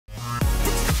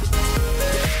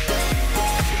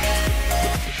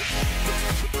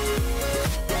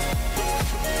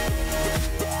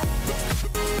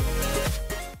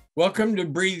Welcome to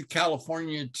Breathe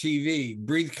California TV.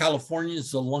 Breathe California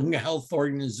is the lung health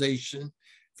organization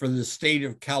for the state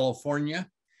of California.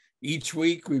 Each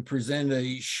week we present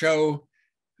a show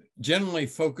generally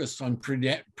focused on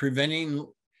preventing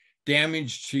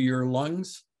damage to your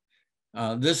lungs.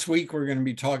 This week we're going to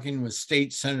be talking with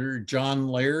State Senator John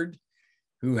Laird,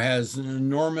 who has an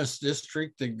enormous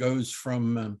district that goes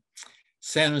from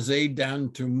San Jose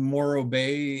down to Morro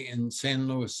Bay in San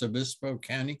Luis Obispo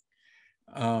County.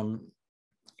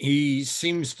 He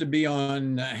seems to be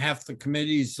on half the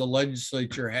committees the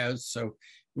legislature has, so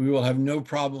we will have no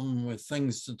problem with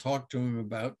things to talk to him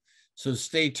about. So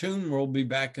stay tuned. We'll be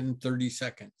back in 30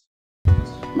 seconds.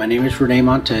 My name is Rene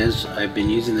Montez. I've been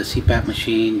using the CPAP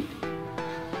machine,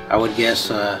 I would guess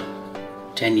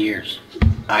 10 years.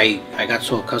 I got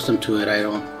so accustomed to it, I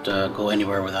don't go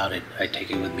anywhere without it. I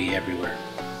take it with me everywhere.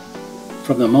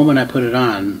 From the moment I put it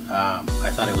on, I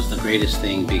thought it was the greatest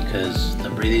thing because the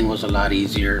breathing was a lot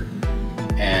easier,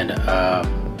 and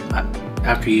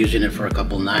after using it for a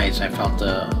couple nights, I felt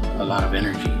a lot of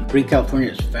energy. Breathe California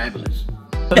is fabulous.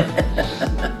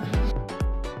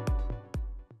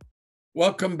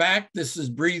 Welcome back. This is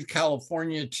Breathe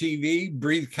California TV.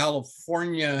 Breathe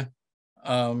California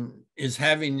is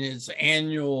having its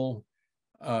annual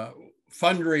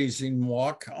fundraising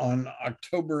walk on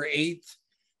October 8th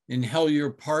in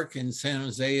Hellier Park in San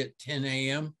Jose at 10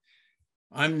 a.m.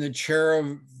 I'm the chair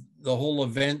of the whole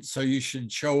event, so you should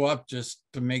show up just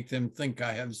to make them think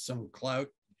I have some clout.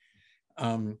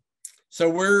 So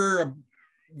we're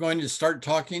going to start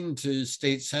talking to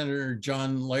State Senator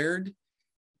John Laird.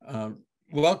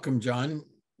 Welcome, John.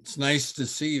 It's nice to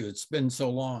see you. It's been so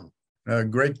long.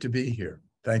 Great to be here.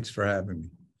 Thanks for having me.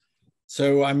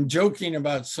 So I'm joking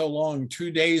about so long. 2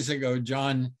 days ago,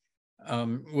 John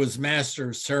was master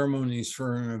of ceremonies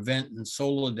for an event in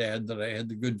Soledad that I had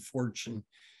the good fortune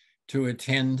to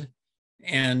attend.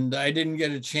 And I didn't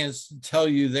get a chance to tell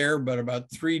you there, but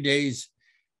about 3 days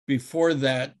before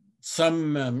that,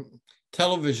 some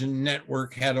television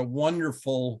network had a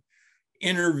wonderful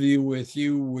interview with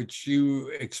you, which you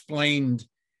explained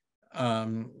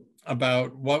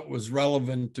about what was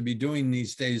relevant to be doing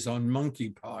these days on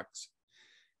monkeypox.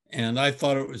 And I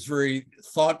thought it was very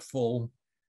thoughtful.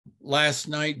 Last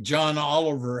night, John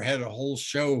Oliver had a whole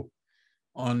show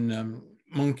on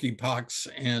monkeypox,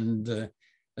 and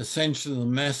essentially the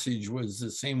message was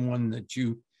the same one that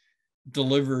you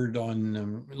delivered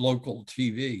on local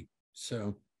TV.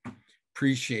 So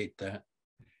appreciate that.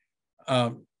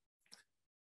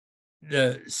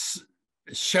 The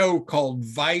show called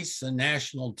Vice, a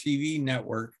national TV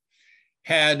network,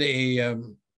 had a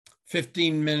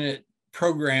 15-minute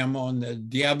program on the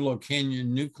Diablo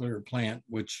Canyon nuclear plant,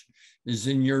 which is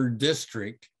in your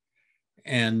district.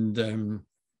 And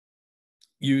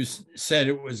you said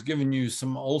it was giving you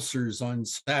some ulcers on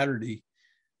Saturday.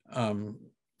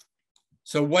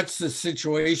 So what's the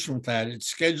situation with that? It's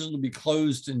scheduled to be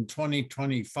closed in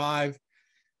 2025,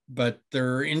 but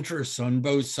there are interests on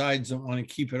both sides that want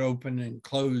to keep it open and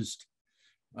closed.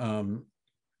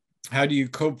 How do you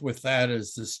cope with that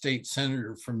as the state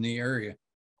senator from the area?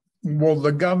 Well,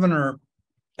 the governor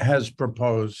has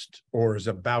proposed, or is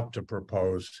about to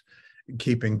propose,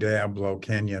 keeping Diablo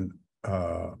Canyon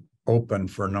open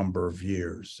for a number of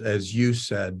years. As you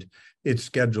said, it's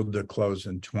scheduled to close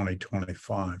in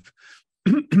 2025.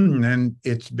 And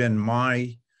it's been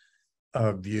my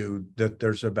view that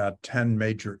there's about 10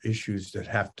 major issues that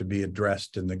have to be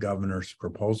addressed in the governor's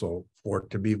proposal for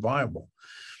it to be viable.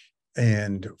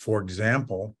 And for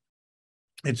example,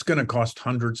 it's going to cost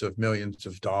hundreds of millions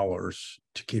of dollars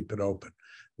to keep it open.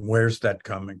 Where's that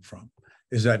coming from?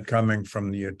 Is that coming from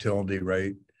the utility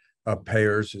rate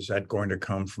payers? Is that going to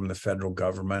come from the federal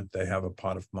government? They have a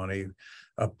pot of money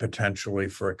potentially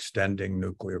for extending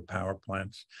nuclear power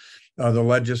plants. The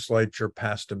legislature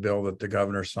passed a bill that the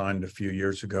governor signed a few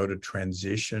years ago to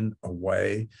transition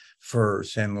away for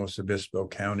San Luis Obispo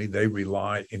County. They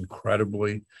rely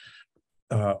incredibly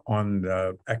on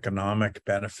the economic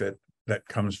benefit that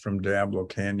comes from Diablo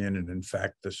Canyon. And in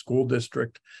fact, the school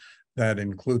district that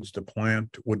includes the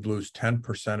plant would lose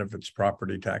 10% of its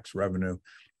property tax revenue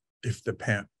if the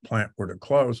plant were to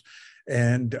close.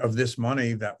 And of this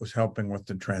money that was helping with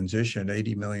the transition,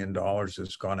 $80 million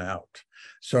has gone out.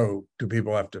 So do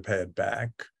people have to pay it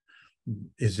back?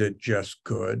 Is it just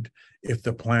good? If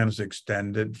the plan is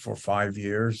extended for 5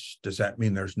 years, does that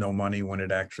mean there's no money when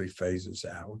it actually phases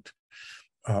out?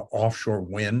 Offshore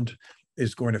wind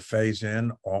is going to phase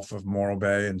in off of Morro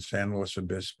Bay and San Luis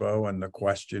Obispo. And the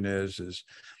question is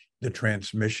the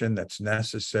transmission that's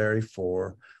necessary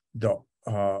for the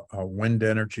wind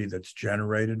energy that's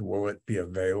generated? Will it be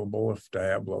available if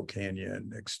Diablo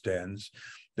Canyon extends?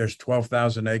 There's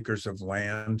 12,000 acres of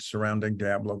land surrounding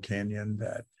Diablo Canyon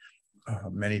that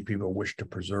many people wish to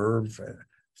preserve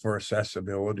for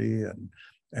accessibility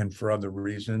and for other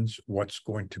reasons. What's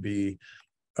going to be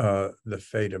the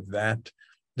fate of that?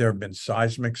 There have been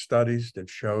seismic studies that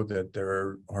show that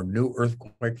there are new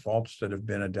earthquake faults that have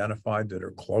been identified that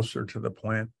are closer to the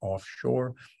plant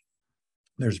offshore.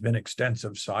 There's been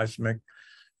extensive seismic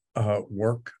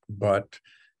work, but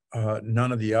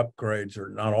none of the upgrades, or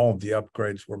not all of the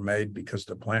upgrades, were made because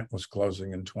the plant was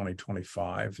closing in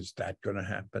 2025. Is that going to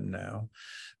happen now?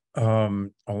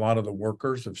 A lot of the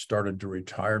workers have started to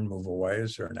retire and move away.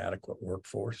 Is there an adequate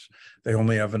workforce? They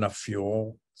only have enough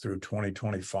fuel through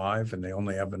 2025, and they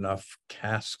only have enough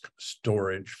cask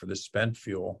storage for the spent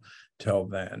fuel till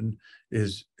then.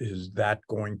 Is that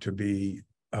going to be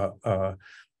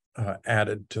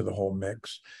added to the whole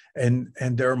mix? And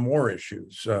there are more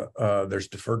issues. There's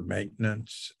deferred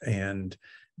maintenance, and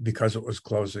because it was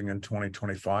closing in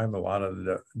 2025, a lot of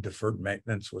the deferred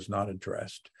maintenance was not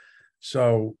addressed.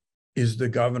 So is the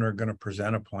governor going to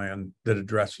present a plan that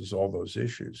addresses all those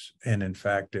issues? And in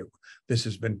fact, this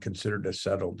has been considered a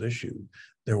settled issue.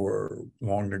 There were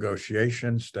long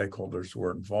negotiations, stakeholders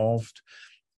were involved.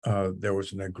 There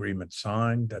was an agreement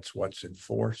signed, that's what's in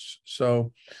force.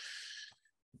 So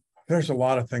there's a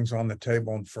lot of things on the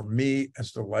table. And for me,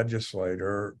 as the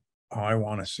legislator, I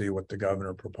want to see what the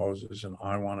governor proposes, and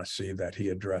I want to see that he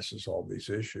addresses all these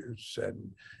issues.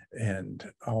 And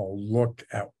I'll look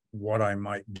at what I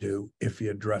might do if he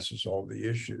addresses all the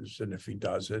issues. And if he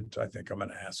does it, I think I'm going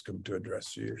to ask him to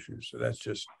address the issues. So that's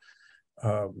just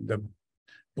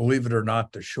believe it or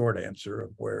not, the short answer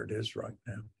of where it is right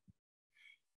now.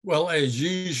 Well, as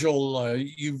usual,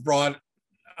 you've brought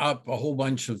up a whole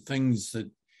bunch of things that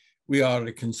we ought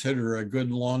to consider a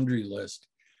good laundry list.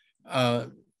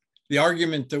 The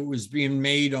argument that was being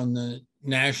made on the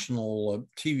national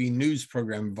TV news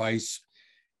program Vice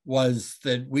was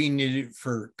that we needed,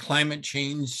 for climate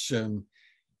change,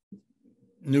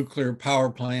 nuclear power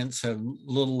plants have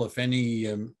little, if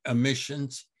any,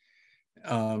 emissions.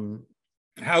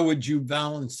 How would you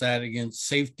balance that against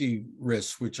safety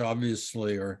risks, which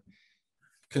obviously are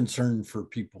concern for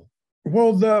people?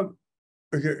 Well,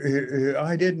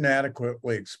 I didn't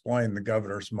adequately explain the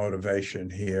governor's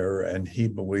motivation here, and he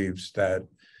believes that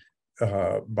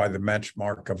by the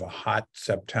benchmark of a hot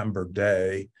September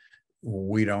day,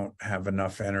 we don't have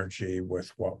enough energy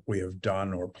with what we have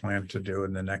done or plan to do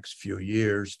in the next few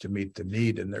years to meet the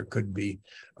need. And there could be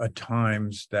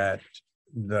times that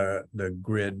the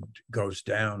grid goes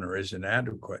down or is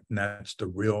inadequate. And that's the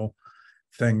real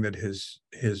thing that his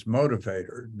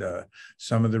motivator.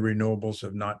 Some of the renewables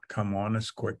have not come on as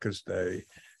quick as they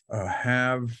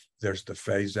have. There's the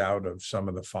phase out of some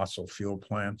of the fossil fuel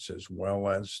plants as well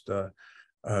as the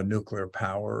nuclear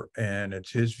power, and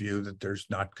it's his view that there's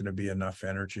not going to be enough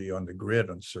energy on the grid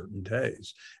on certain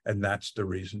days, and that's the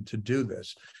reason to do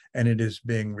this. And it is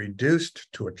being reduced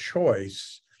to a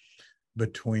choice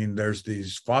between, there's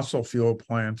these fossil fuel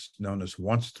plants known as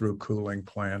once-through cooling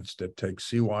plants that take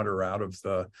seawater out of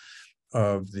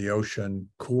the ocean,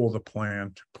 cool the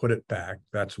plant, put it back.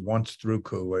 That's once-through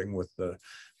cooling with the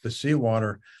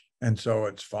seawater, and so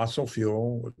it's fossil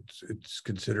fuel. It's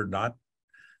considered not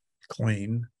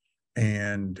clean,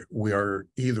 and we are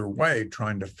either way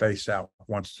trying to phase out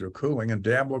once-through cooling, and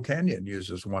Diablo Canyon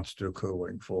uses once-through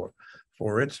cooling for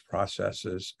its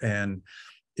processes, and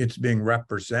it's being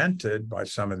represented by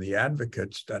some of the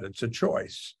advocates that it's a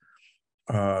choice.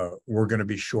 We're going to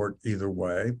be short either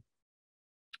way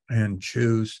and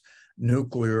choose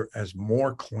nuclear as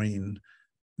more clean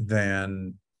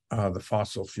than the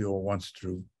fossil fuel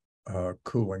once-through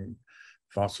cooling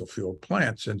fossil fuel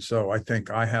plants. And so I think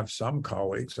I have some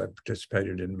colleagues, I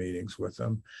participated in meetings with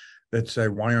them, that say,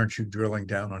 why aren't you drilling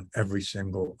down on every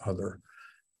single other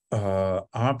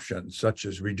option, such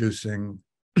as reducing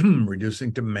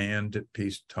demand at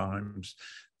peak times,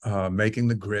 making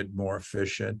the grid more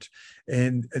efficient.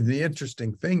 And the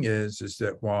interesting thing is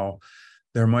that while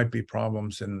there might be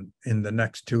problems in the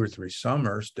next 2 or 3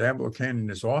 summers, Diablo Canyon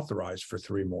is authorized for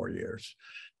 3 more years.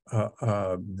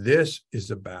 This is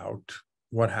about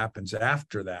what happens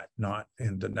after that, not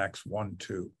in the next 1,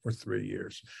 2, or 3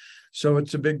 years. So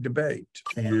it's a big debate,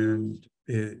 and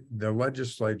the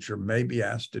legislature may be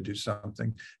asked to do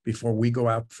something before we go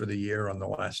out for the year on the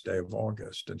last day of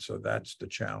August. And so that's the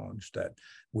challenge that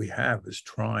we have, is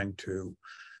trying to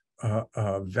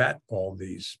vet all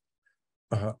these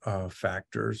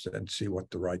factors and see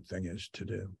what the right thing is to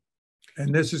do.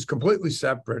 And this is completely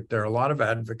separate. There are a lot of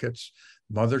advocates,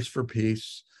 Mothers for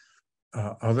Peace,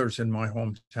 others in my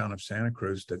hometown of Santa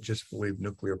Cruz that just believe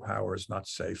nuclear power is not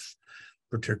safe,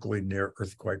 particularly near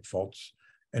earthquake faults,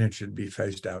 and it should be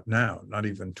phased out now, not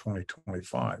even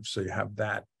 2025. So you have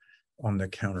that on the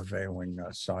countervailing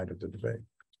side of the debate.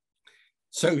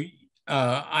 So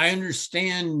I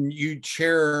understand you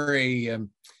chair a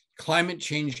climate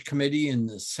change committee in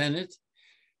the Senate.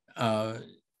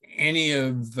 Any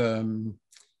of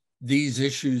these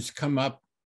issues come up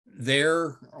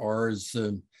there, or is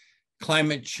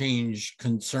climate change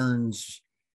concerns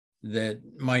that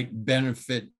might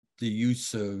benefit the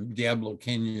use of Diablo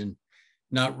Canyon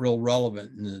not real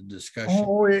relevant in the discussion?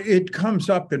 Oh, it comes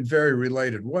up in very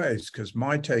related ways, because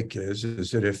my take is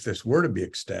that if this were to be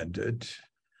extended,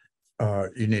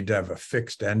 you need to have a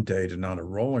fixed end date and not a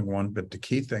rolling one. But the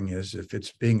key thing is, if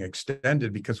it's being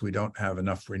extended because we don't have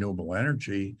enough renewable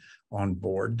energy on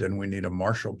board, then we need a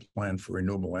Marshall Plan for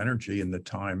renewable energy in the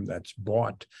time that's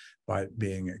bought by it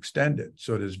being extended.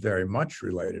 So it is very much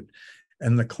related.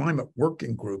 And the Climate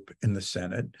Working Group in the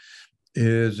Senate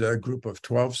is a group of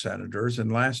 12 senators.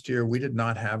 And last year, we did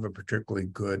not have a particularly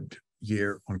good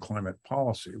year on climate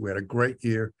policy. We had a great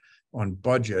year on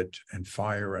budget and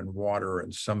fire and water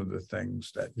and some of the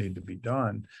things that need to be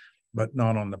done, but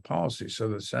not on the policy. So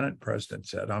the Senate president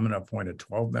said, I'm going to appoint a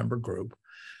 12-member group,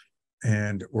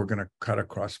 and we're going to cut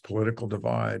across political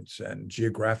divides and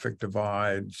geographic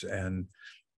divides and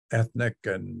ethnic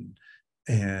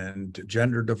and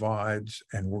gender divides,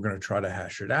 and we're going to try to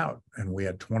hash it out. And we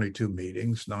had 22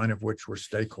 meetings, 9 of which were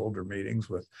stakeholder meetings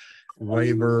with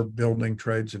labor, building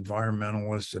trades,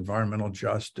 environmentalists, environmental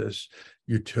justice,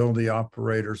 utility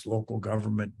operators, local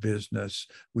government, business.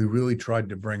 We really tried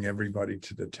to bring everybody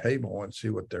to the table and see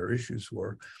what their issues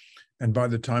were. And by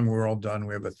the time we're all done,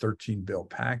 we have a 13-bill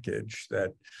package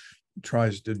that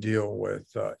tries to deal with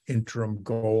interim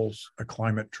goals, a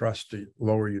climate trust to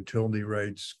lower utility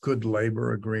rates, good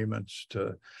labor agreements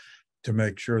to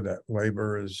make sure that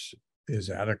labor is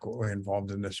adequately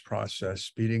involved in this process,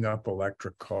 speeding up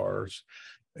electric cars,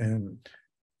 and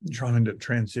trying to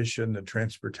transition the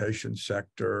transportation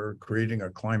sector, creating a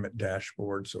climate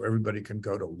dashboard so everybody can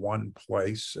go to one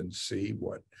place and see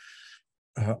what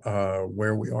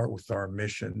where we are with our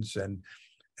emissions.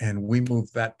 And we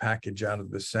moved that package out of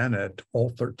the Senate, all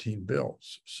 13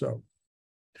 bills. So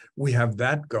we have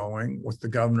that going, with the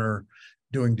governor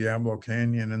doing Diablo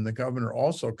Canyon, and the governor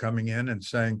also coming in and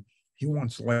saying he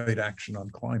wants late action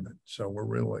on climate. So we're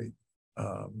really,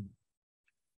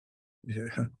 we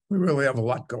really have a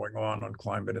lot going on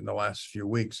climate in the last few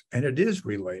weeks, and it is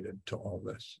related to all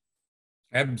this.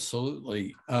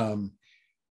 Absolutely.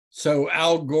 So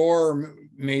Al Gore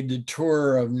made the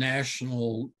tour of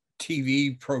national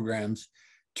TV programs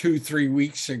 2-3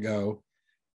 weeks ago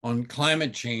on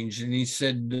climate change, and he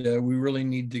said we really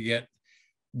need to get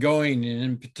going, and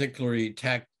in particular he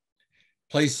attacked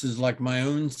places like my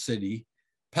own city.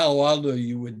 Palo Alto,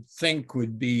 you would think,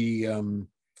 would be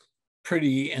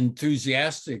pretty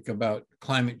enthusiastic about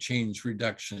climate change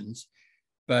reductions,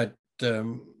 but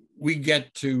we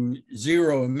get to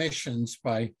zero emissions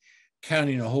by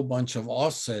counting a whole bunch of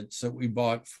offsets that we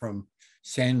bought from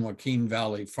San Joaquin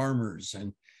Valley farmers.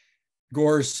 And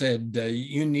Gore said,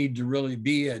 you need to really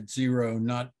be at zero,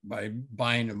 not by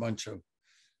buying a bunch of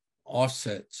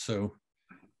offsets. So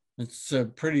it's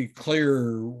pretty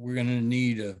clear we're going to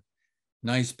need a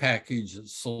nice package of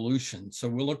solutions. So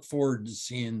we'll look forward to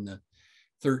seeing the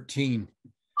 13.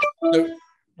 So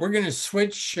we're going to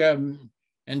switch and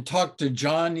talk to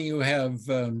John. You have,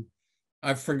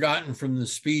 I've forgotten from the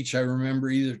speech, I remember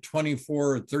either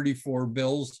 24 or 34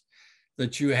 bills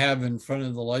that you have in front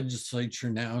of the legislature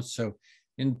now. So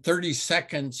in 30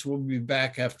 seconds, we'll be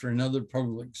back after another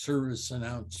public service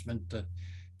announcement to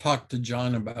talk to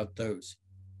John about those.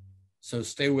 So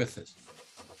stay with us.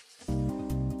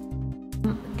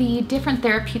 The different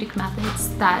therapeutic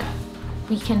methods that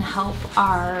we can help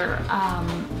our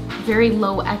very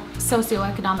low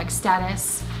socioeconomic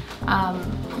status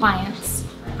clients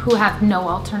who have no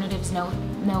alternatives,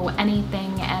 no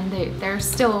anything, and there's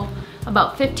still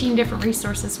about 15 different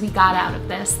resources we got out of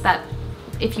this, that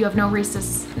if you have no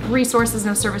resources,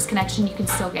 no service connection, you can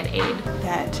still get aid.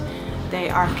 That they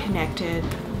are connected,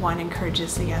 one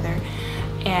encourages the other,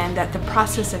 and that the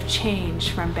process of change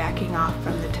from backing off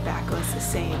from the tobacco is the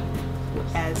same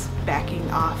as backing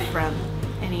off from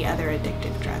any other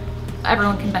addictive drug.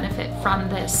 Everyone can benefit from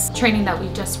this training that we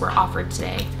just were offered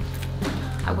today.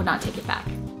 I would not take it back.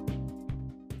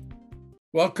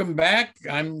 Welcome back.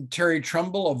 I'm Terry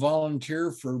Trumbull, a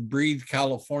volunteer for Breathe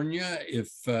California. If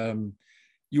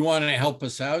you want to help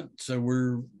us out, so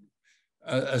we're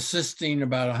assisting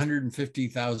about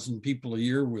 150,000 people a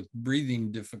year with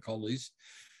breathing difficulties.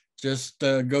 just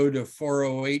go to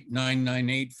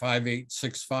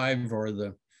 408-998-5865 or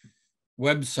the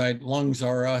website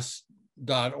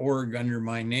lungsrus.org under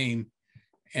my name,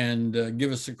 and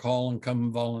give us a call and come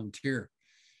and volunteer.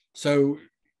 So,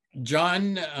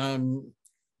 John,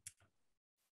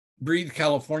 Breathe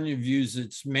California views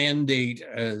its mandate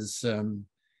as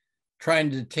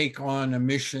trying to take on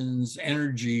emissions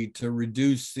energy to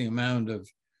reduce the amount of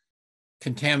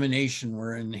contamination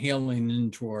we're inhaling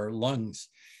into our lungs.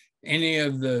 Any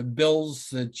of the bills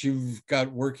that you've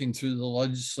got working through the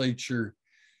legislature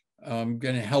going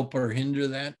to help or hinder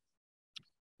that?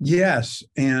 Yes,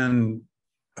 and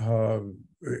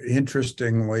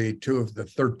interestingly, 2 of the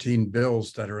 13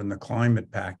 bills that are in the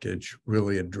climate package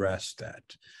really address that.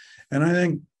 And I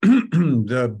think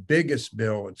the biggest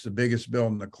bill, it's the biggest bill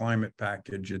in the climate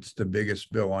package, it's the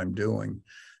biggest bill I'm doing,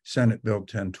 Senate Bill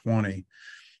 1020,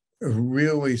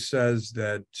 really says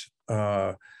that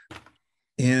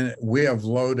we have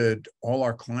loaded all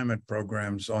our climate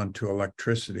programs onto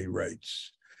electricity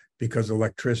rates, because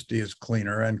electricity is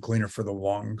cleaner and cleaner for the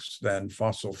lungs than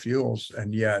fossil fuels.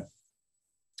 And yet,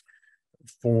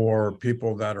 for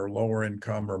people that are lower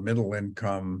income or middle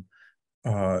income,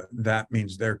 that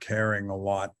means they're carrying a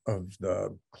lot of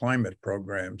the climate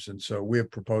programs. And so we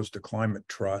have proposed a climate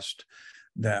trust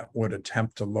that would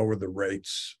attempt to lower the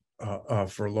rates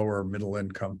for lower middle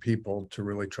income people, to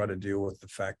really try to deal with the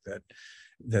fact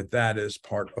that is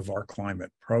part of our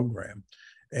climate program.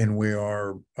 And we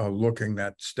are looking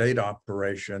at state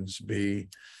operations be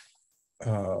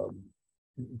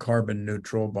carbon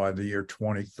neutral by the year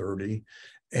 2030.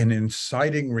 And in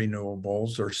siting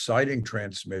renewables or siting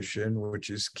transmission, which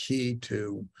is key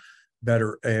to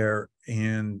better air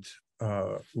and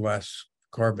less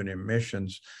carbon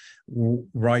emissions,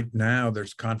 right now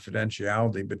there's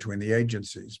confidentiality between the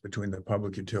agencies, between the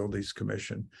Public Utilities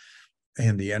Commission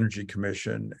and the Energy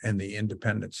Commission and the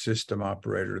independent system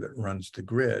operator that runs the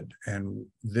grid. And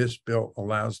this bill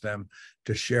allows them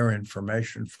to share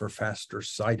information for faster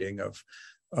siting of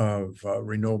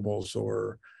renewables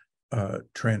or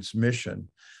transmission.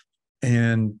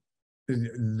 And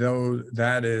though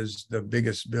that is the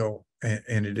biggest bill,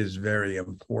 and it is very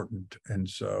important. And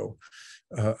so,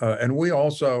 and we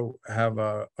also have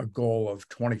a goal of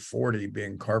 2040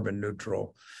 being carbon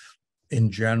neutral in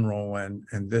general, and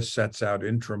this sets out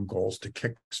interim goals to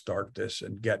kickstart this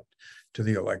and get to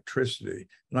the electricity.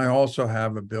 And I also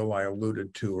have a bill I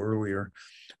alluded to earlier,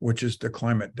 which is the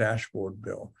climate dashboard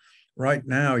bill. Right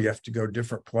now, you have to go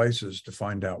different places to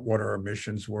find out what our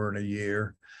emissions were in a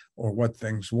year or what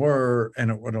things were, and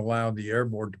it would allow the Air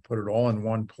Board to put it all in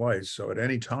one place. So at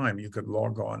any time, you could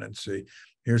log on and see,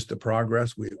 here's the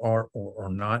progress we are or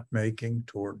are not making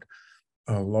toward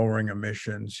lowering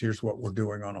emissions. Here's what we're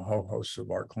doing on a whole host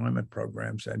of our climate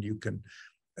programs, and you can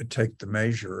take the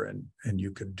measure and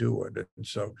you can do it. And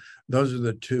so those are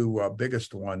the 2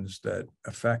 biggest ones that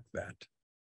affect that.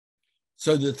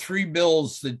 So the 3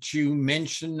 bills that you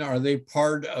mentioned, are they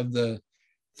part of the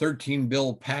 13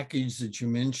 bill package that you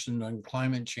mentioned on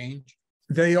climate change?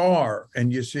 They are.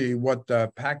 And you see what the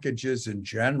package is in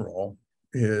general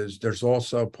is there's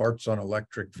also parts on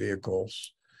electric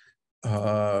vehicles.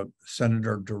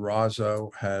 Senator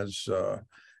Durazo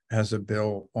has a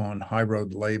bill on high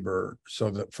road labor,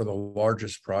 so that for the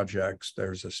largest projects,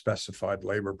 there's a specified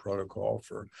labor protocol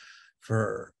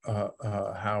for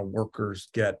how workers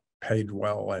get paid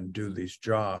well and do these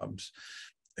jobs.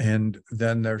 And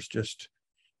then there's just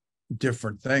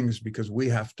different things because we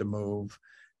have to move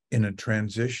in a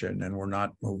transition and we're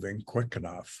not moving quick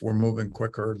enough. We're moving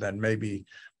quicker than maybe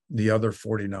the other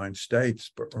 49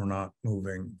 states, but we're not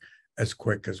moving as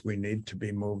quick as we need to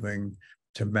be moving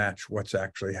to match what's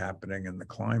actually happening in the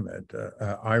climate.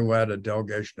 I led a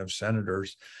delegation of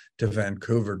senators to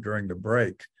Vancouver during the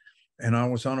break, and I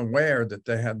was unaware that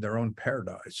they had their own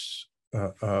paradise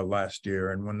last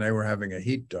year. And when they were having a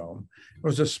heat dome, it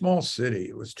was a small city.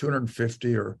 It was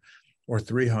 250 or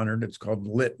 300. It's called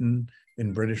Lytton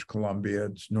in British Columbia.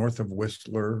 It's north of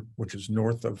Whistler, which is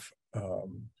north of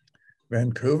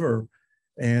Vancouver.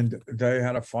 And they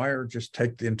had a fire just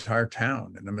take the entire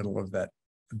town in the middle of that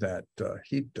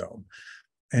heat dome.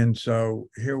 And so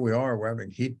here we are, we're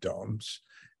having heat domes,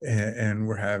 and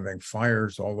we're having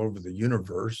fires all over the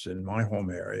universe. In my home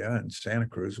area in Santa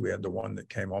Cruz, we had the one that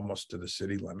came almost to the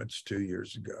city limits 2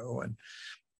 years ago.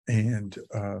 And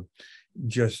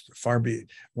just far be.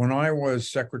 When I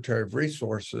was Secretary of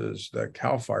Resources, the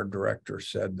CAL FIRE director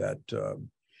said that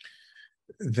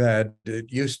that it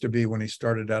used to be when he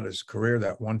started out his career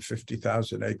that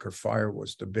 150,000 acre fire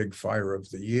was the big fire of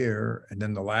the year. And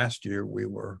then the last year we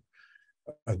were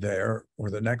there, or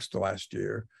the next to last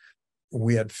year,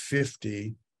 we had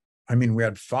 50 I mean, we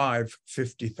had 5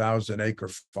 50,000-acre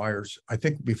fires, I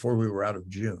think, before we were out of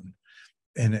June.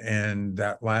 And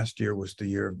that last year was the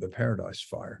year of the Paradise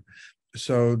Fire.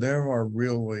 So there are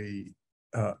really,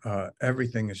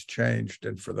 everything has changed.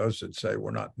 And for those that say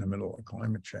we're not in the middle of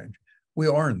climate change, we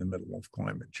are in the middle of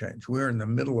climate change. We're in the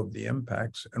middle of the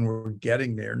impacts, and we're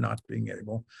getting there, not being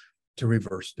able to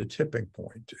reverse the tipping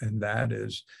point. And that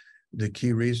is the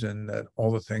key reason that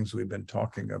all the things we've been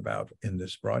talking about in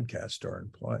this broadcast are in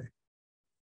play.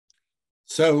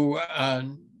 So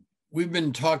we've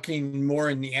been talking more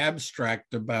in the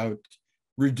abstract about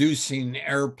reducing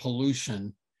air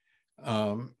pollution.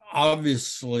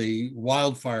 Obviously,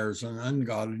 wildfire is an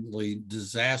ungodly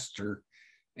disaster,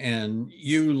 and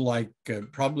you, like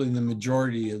probably the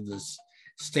majority of the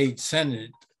state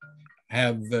Senate,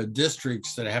 have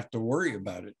districts that have to worry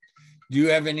about it. Do you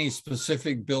have any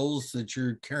specific bills that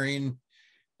you're carrying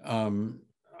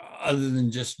other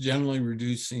than just generally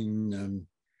reducing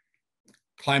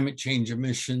climate change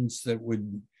emissions that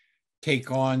would take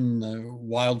on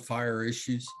wildfire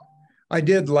issues? I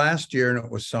did last year, and it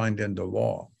was signed into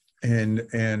law.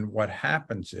 And what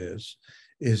happens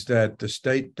is that the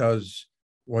state does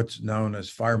what's known as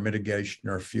fire mitigation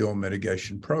or fuel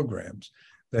mitigation programs.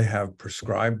 They have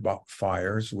prescribed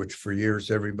fires, which for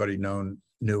years everybody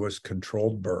knew as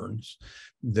controlled burns.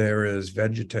 There is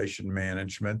vegetation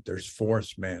management, there's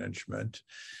forest management,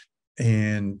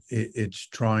 and it's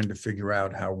trying to figure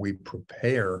out how we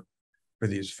prepare for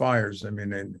these fires. I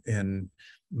mean, in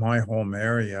my home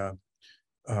area,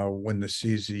 when the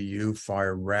CZU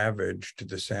fire ravaged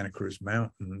the Santa Cruz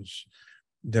Mountains,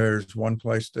 there's one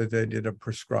place that they did a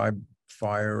prescribed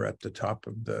fire at the top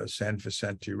of the San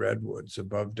Vicente Redwoods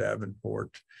above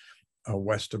Davenport,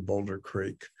 west of Boulder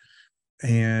Creek.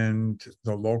 And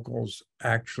the locals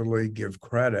actually give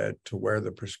credit to where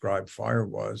the prescribed fire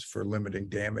was for limiting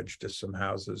damage to some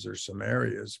houses or some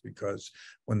areas, because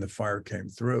when the fire came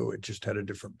through, it just had a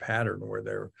different pattern where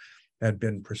there had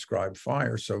been prescribed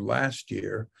fire. So last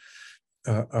year,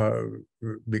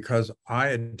 because I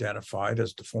identified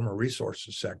as the former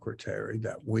resources secretary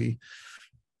that we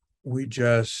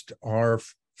just, our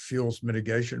fuels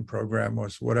mitigation program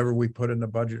was whatever we put in the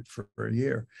budget for a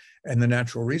year. And the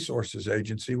Natural Resources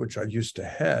Agency, which I used to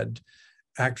head,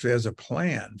 actually has a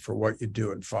plan for what you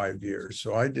do in 5 years.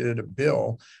 So I did a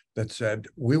bill that said,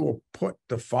 we will put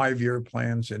the 5-year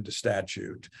plans into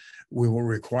statute. We will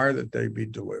require that they be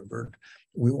delivered.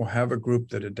 We will have a group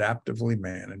that adaptively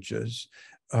manages.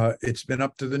 It's been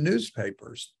up to the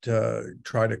newspapers to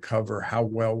try to cover how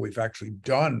well we've actually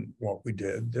done what we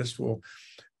did. This will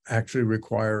actually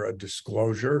require a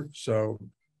disclosure. So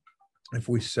if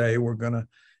we say we're going to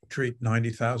treat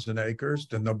 90,000 acres,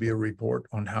 then there'll be a report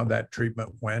on how that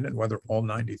treatment went and whether all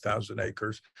 90,000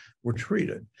 acres were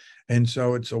treated. And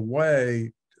so it's a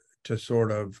way to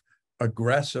sort of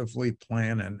aggressively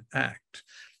plan and act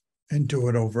and do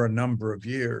it over a number of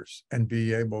years and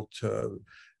be able to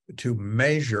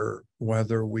measure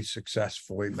whether we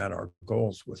successfully met our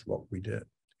goals with what we did.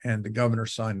 And the governor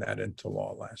signed that into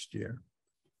law last year.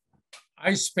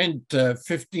 I spent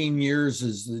 15 years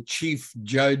as the chief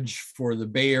judge for the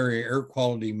Bay Area Air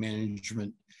Quality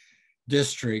Management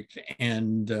District,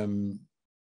 and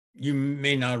you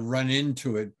may not run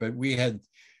into it, but we had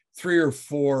 3 or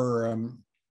 4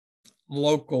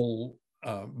 local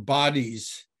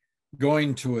bodies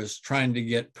going to us trying to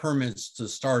get permits to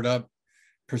start up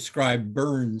prescribed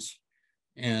burns.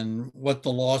 And what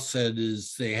the law said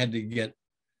is they had to get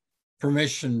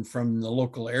permission from the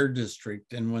local air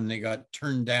district. And when they got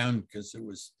turned down because it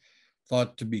was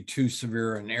thought to be too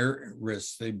severe an air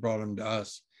risk, they brought them to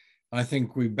us. I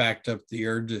think we backed up the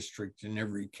air district in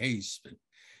every case. But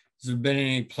has there been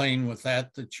any playing with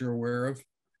that you're aware of?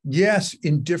 Yes,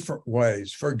 in different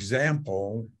ways. For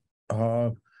example,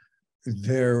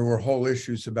 there were whole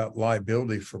issues about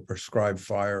liability for prescribed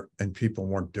fire, and people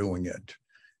weren't doing it.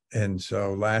 And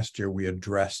so last year we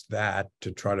addressed that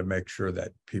to try to make sure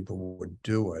that people would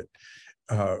do it,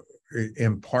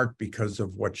 in part because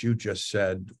of what you just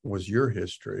said was your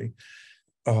history.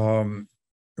 When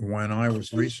I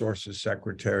was resources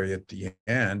secretary at the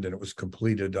end, and it was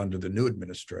completed under the new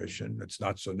administration, it's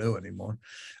not so new anymore,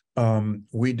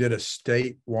 we did a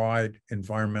statewide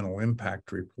environmental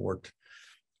impact report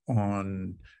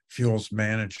on fuels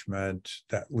management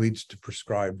that leads to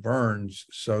prescribed burns,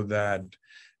 so that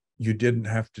you didn't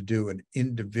have to do an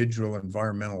individual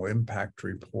environmental impact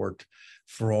report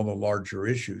for all the larger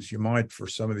issues. You might for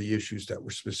some of the issues that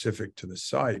were specific to the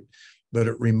site, but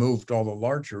it removed all the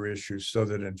larger issues so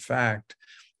that in fact,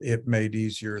 it made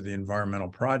easier the environmental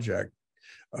project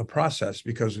process.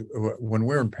 Because when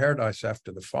we were in Paradise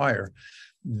after the fire,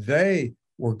 they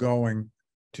were going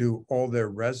to all their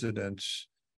residents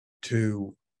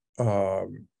to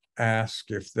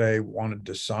ask if they wanted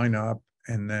to sign up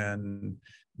and then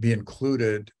be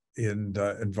included in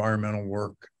the environmental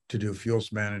work to do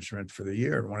fuels management for the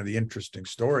year. And one of the interesting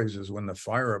stories is when the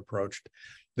fire approached,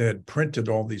 they had printed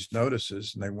all these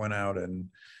notices and they went out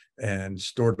and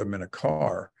stored them in a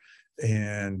car.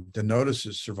 And the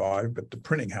notices survived, but the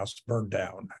printing house burned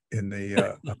down in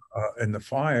the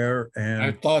fire. And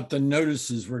I thought the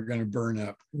notices were going to burn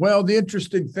up. Well, the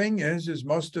interesting thing is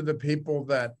most of the people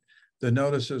that the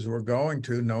notices were going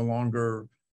to no longer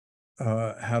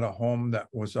had a home that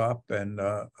was up and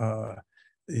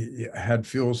had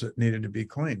fuels that needed to be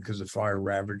cleaned because the fire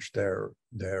ravaged their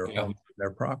home,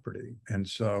 their property. And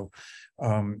so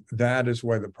that is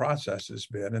where the process has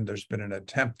been. And there's been an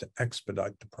attempt to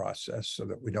expedite the process so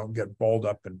that we don't get balled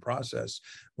up in process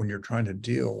when you're trying to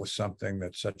deal with something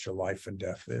that's such a life and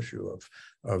death issue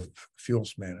of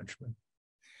fuels management.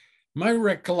 My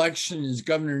recollection is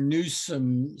Governor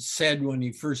Newsom said when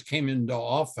he first came into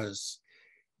office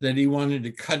that he wanted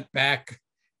to cut back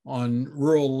on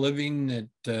rural living, that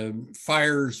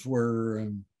fires were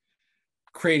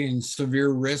creating severe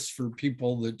risks for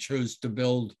people that chose to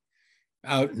build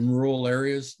out in rural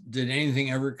areas. Did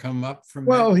anything ever come up from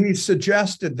Well, that? he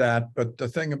suggested that, but the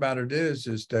thing about it is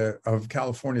that of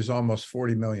California's almost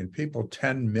 40 million people,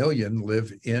 10 million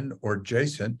live in or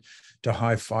adjacent to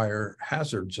high fire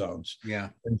hazard zones. Yeah.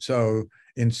 And so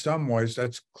in some ways,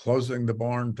 that's closing the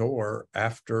barn door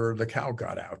after the cow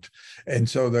got out. And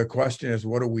so the question is,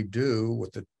 what do we do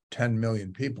with the 10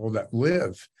 million people that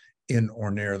live in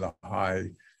or near the high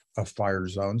fire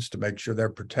zones to make sure they're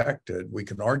protected? We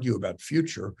can argue about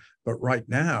future, but right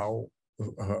now,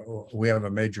 we have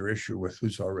a major issue with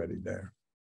who's already there.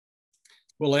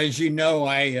 Well, as you know,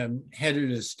 I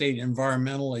headed a state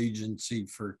environmental agency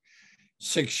for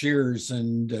 6 years.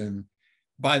 And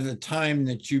by the time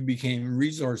that you became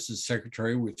resources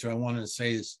secretary, which I want to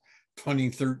say is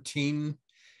 2013,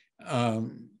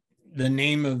 the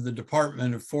name of the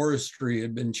Department of Forestry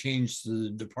had been changed to the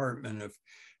Department of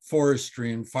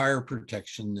Forestry and Fire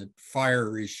Protection, that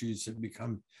fire issues have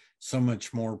become so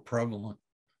much more prevalent.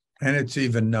 And it's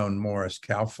even known more as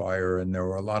CAL FIRE. And there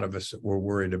were a lot of us that were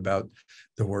worried about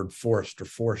the word forest or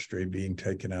forestry being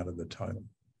taken out of the title.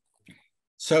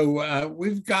 So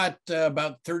we've got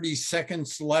about 30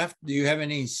 seconds left. Do you have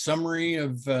any summary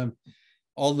of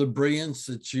all the brilliance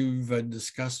that you've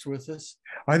discussed with us?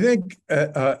 I think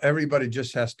everybody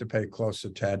just has to pay close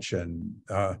attention.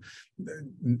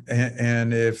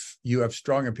 And if you have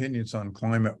strong opinions on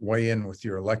climate, weigh in with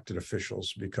your elected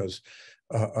officials, because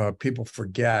people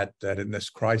forget that in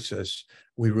this crisis,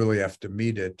 we really have to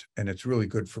meet it. And it's really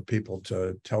good for people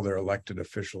to tell their elected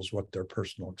officials what their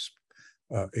personal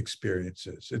experience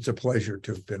is. It's a pleasure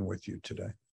to have been with you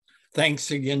today.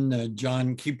 Thanks again,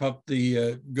 John. Keep up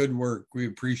the good work. We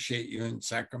appreciate you in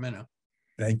Sacramento.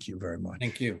 Thank you very much.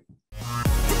 Thank you.